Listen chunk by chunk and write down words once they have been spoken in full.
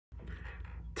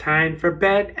Time for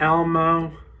bed,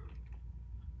 Elmo.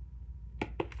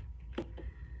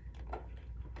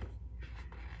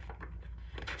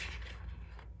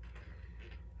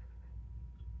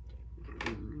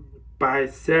 By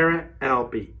Sarah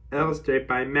Elby, illustrated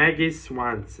by Maggie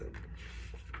Swanson.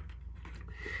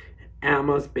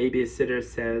 Elmo's babysitter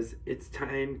says it's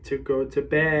time to go to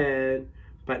bed,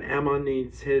 but Elmo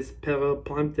needs his pillow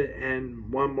plumped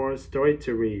and one more story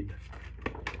to read.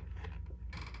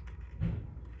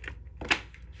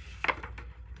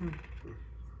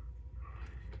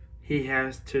 He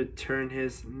has to turn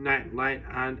his night light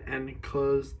on and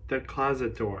close the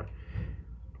closet door.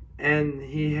 And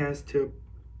he has to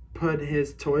put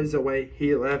his toys away.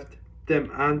 He left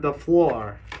them on the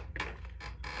floor.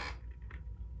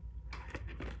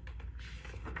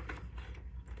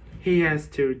 He has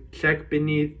to check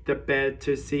beneath the bed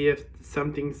to see if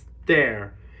something's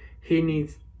there. He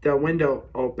needs the window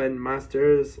open.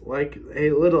 Monsters like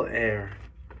a little air.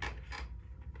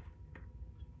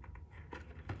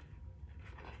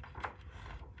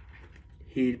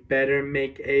 He'd better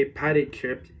make a potty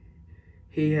trip.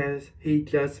 He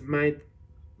just might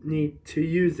need to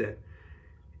use it.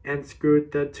 And screw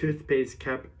the toothpaste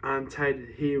cap on tight.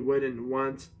 He wouldn't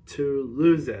want to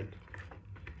lose it.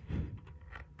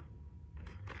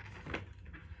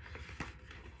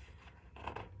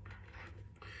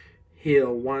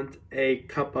 He'll want a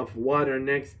cup of water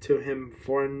next to him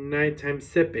for nighttime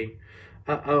sipping.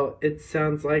 Uh-oh, it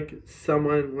sounds like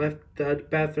someone left the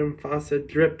bathroom faucet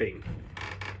dripping.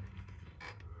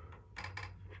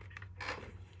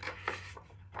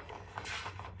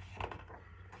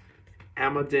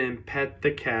 Elmo didn't pet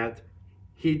the cat.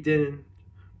 He didn't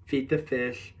feed the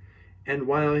fish. And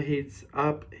while he's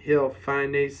up, he'll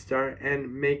find a star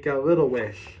and make a little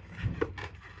wish.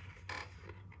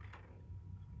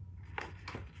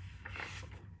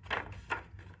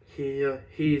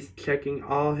 He's checking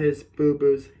all his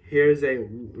boo-boos. Here's a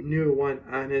new one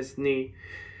on his knee.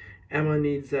 Elmo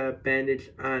needs a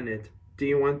bandage on it. Do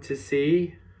you want to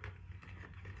see?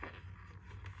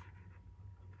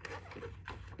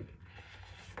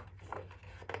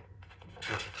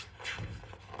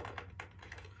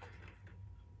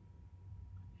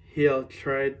 He'll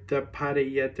try the potty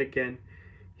yet again.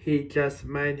 He just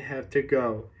might have to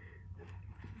go.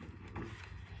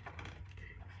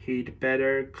 He'd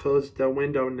better close the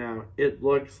window now. It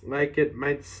looks like it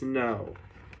might snow.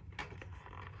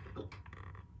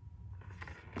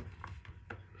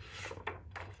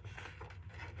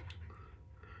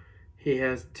 He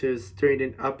has to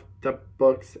straighten up the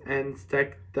books and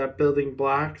stack the building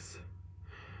blocks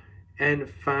and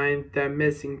find the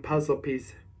missing puzzle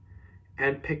piece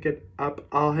and pick it up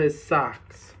all his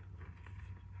socks.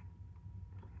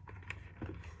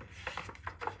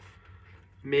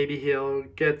 Maybe he'll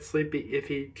get sleepy if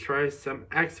he tries some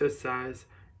exercise.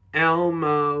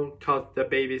 Elmo, called the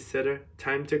babysitter,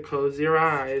 time to close your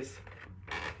eyes.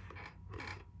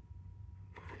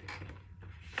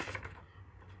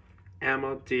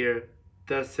 Elmo dear,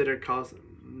 the sitter calls.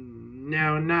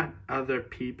 Now, not other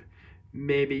peep.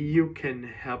 Maybe you can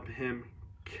help him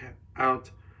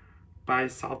out by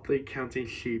softly counting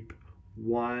sheep.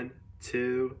 1,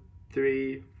 2,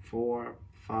 3, 4,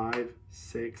 5,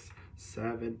 6,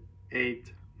 7,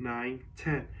 8, 9,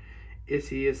 10. Is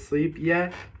he asleep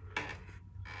yet?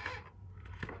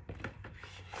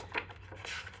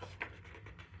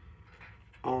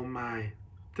 Oh my,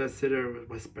 the sitter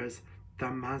whispers. The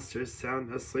monsters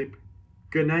sound asleep.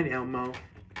 Good night, Elmo.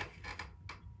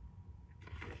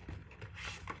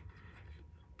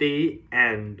 The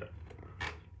end.